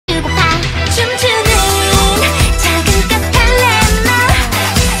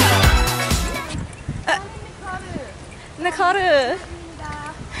water.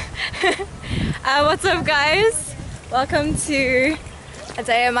 What's up guys? Welcome to A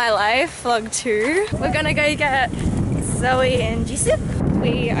Day in My Life vlog 2. We're gonna go get Zoe and Jisoo.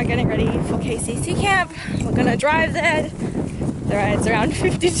 We are getting ready for KCC camp. We're gonna drive there. The ride's around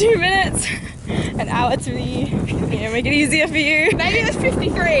 52 minutes. An hour to be, make it easier for you. Maybe it was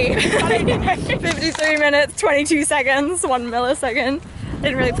 53. 53 minutes, 22 seconds, 1 millisecond.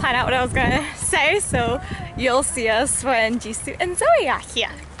 Didn't really plan out what I was gonna say, so you'll see us when Jisoo and Zoe are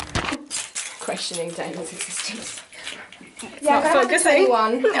here. Questioning Dana's existence. It's not focusing.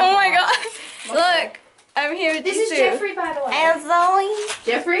 Oh my god. Look, I'm here with Jisoo. This is Jeffrey, by the way. And Zoe.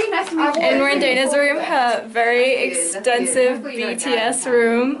 Jeffrey, nice to meet you. And we're in Dana's room, her very extensive BTS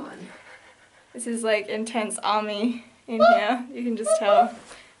room. This is like intense army in here, you can just tell.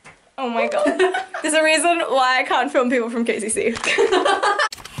 Oh my god. There's a reason why I can't film people from KCC.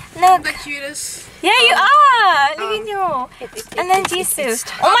 Look. The cutest. Yeah, you are! Look at you. And then Jisoo.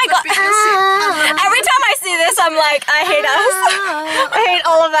 Oh my god. Every time I see this, I'm like, I hate us. I hate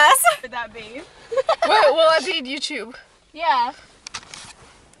all of us. What would that be? Will that be YouTube? Yeah.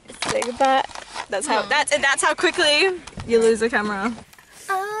 It's like that. That's how quickly you lose a camera.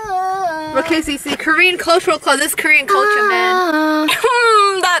 We're KCC, Korean cultural club. This is Korean culture, man.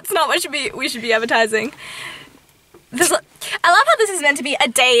 That's not what we should be advertising. I love how this is meant to be a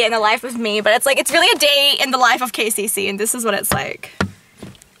day in the life of me, but it's like, it's really a day in the life of KCC, and this is what it's like.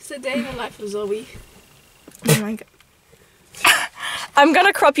 It's a day in the life of Zoe. Oh my god. I'm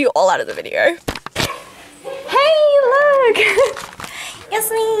gonna crop you all out of the video. Hey, look! It's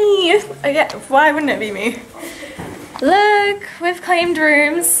me! Okay, why wouldn't it be me? Look, we've claimed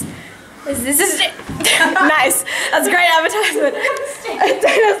rooms. This is nice. That's great advertisement.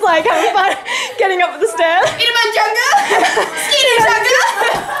 Dana's like having fun getting up the stairs.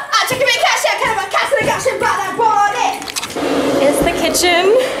 It's the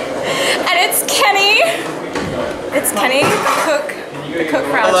kitchen, and it's Kenny. It's Kenny, the cook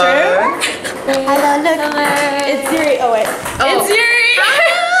for our room. Hello, look. It's Yuri. Oh wait. Oh. It's Yuri.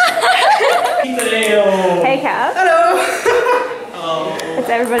 Hey, Kat. Hello. It's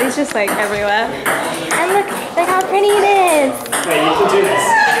everybody's just like everywhere. And look how pretty it is. Wait, you can do this.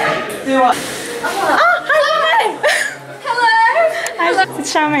 Do what? Oh, hi. Hello. Hi, look,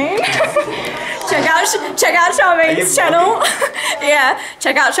 it's Charmaine. check out Charmaine's channel. Yeah,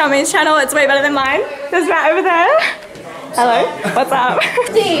 check out Charmaine's channel. It's way better than mine. There's Matt over there. Hello. What's up?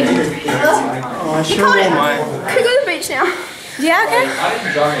 Steve. Oh, I sure won't mind. Can we go to the beach now? Yeah, okay.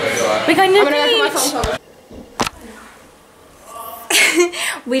 We're going to the beach.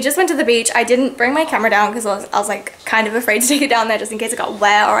 We just went to the beach. I didn't bring my camera down because I was like kind of afraid to take it down there just in case it got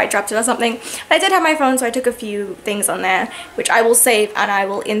wet or I dropped it or something. But I did have my phone, so I took a few things on there, which I will save and I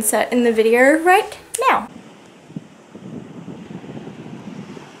will insert in the video right now.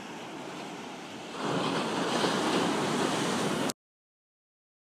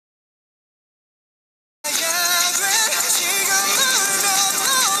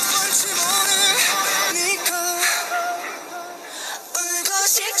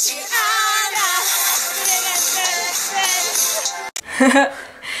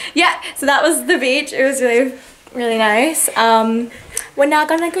 Yeah, so that was the beach. It was really, really nice. We're now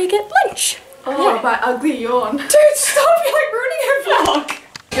gonna go get lunch. Oh, yeah. That ugly yawn. Dude, stop! You're like ruining her vlog.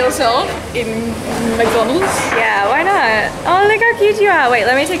 Yourself in McDonald's? Yeah, why not? Oh, look how cute you are. Wait,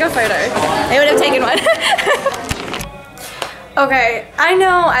 let me take a photo. I would have taken one. Okay, I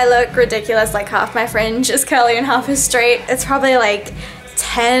know I look ridiculous, like half my fringe is curly and half is straight. It's probably like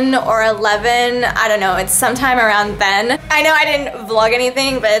 10 or 11, I don't know, it's sometime around then. I know I didn't vlog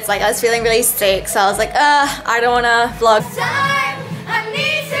anything, but it's like I was feeling really sick, so I was like, I don't wanna vlog. I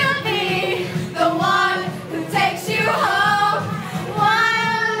need to be the one who takes you home.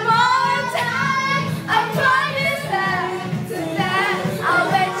 One more time, I promise that I'll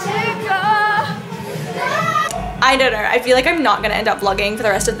let you go. I don't know, I feel like I'm not gonna end up vlogging for the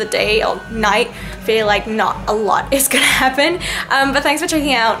rest of the day or night. I feel like not a lot is gonna happen. But thanks for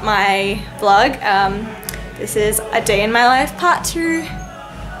checking out my vlog. This is A Day in My Life Part 2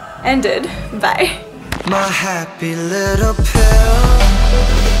 ended. Bye. My happy little pill,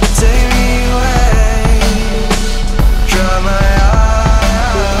 take me away, dry my